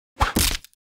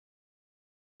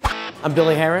I'm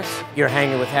Billy Harris. You're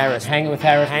hanging with Harris. Hanging with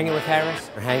Harris. Hanging with Harris.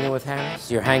 You're hanging with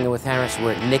Harris. You're hanging with Harris.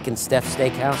 We're at Nick and Steph's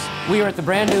Steakhouse. We are at the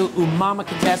brand new Umama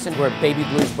Contestant. We're at Baby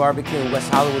Blues Barbecue in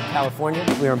West Hollywood, California.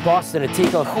 We are in Boston at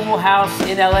Tico Cool House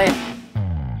in LA.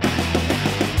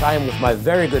 I am with my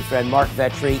very good friend Mark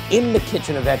Vetri in the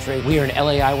kitchen of Vetri. We are in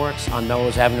LA Works on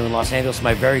Melrose Avenue in Los Angeles.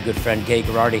 My very good friend Gay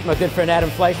Garardi. My good friend Adam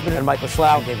Fleischman and Michael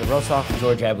Schlau, David Rosoff,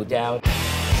 George Abu Dowd.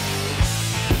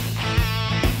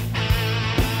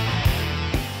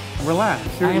 Relax.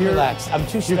 I am relaxed. I'm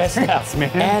too stressed out, man.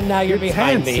 And now you're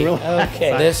behind tense. me. Relax.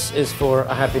 Okay. This is for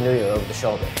a Happy New Year over the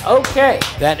shoulder. Okay.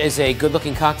 That is a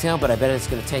good-looking cocktail, but I bet it's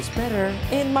going to taste better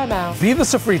in my mouth. Viva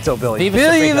Sofrito, Billy.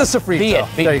 Viva Sofrito. Be it.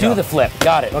 There you Do go. the flip.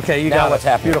 Got it. Okay, you now got what's it.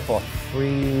 happening? Beautiful.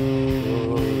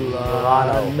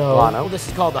 Lano. This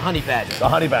is called the Honey Badger. The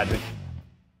Honey Badger.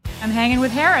 I'm hanging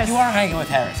with Harris. You are hanging with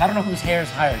Harris. I don't know whose hair is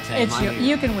higher today. It's you.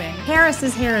 You can win.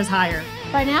 Harris's hair is higher.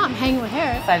 Right now, I'm hanging with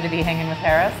Harris. Excited to be hanging with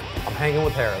Harris. I'm hanging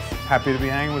with Harris. Happy to be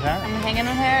hanging with Harris. I'm hanging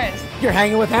with Harris. You're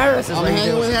hanging with Harris. I'm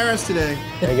hanging with Harris today.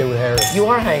 Hanging with Harris. You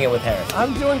are hanging with Harris.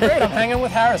 I'm doing great. I'm hanging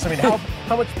with Harris. I mean, how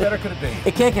much better could it be?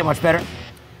 It can't get much better.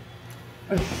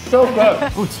 It's so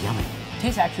good. Oh, it's yummy. It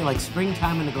tastes actually like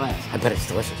springtime in a glass. I bet it's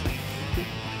delicious.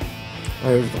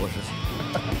 Oh, it is delicious.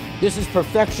 This is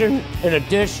perfection in a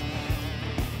dish.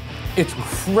 It's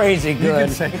crazy good.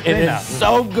 It is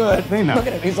so good. They know. Look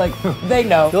at him. He's like, they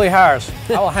know. Billy Harris,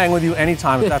 I'll hang with you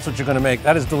anytime if that's what you're going to make.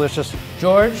 That is delicious.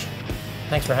 George,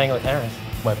 thanks for hanging with Harris.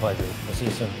 My pleasure. We'll see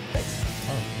you soon. Thanks.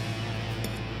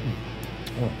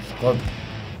 Oh, it's good.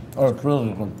 Oh, it's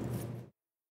really good.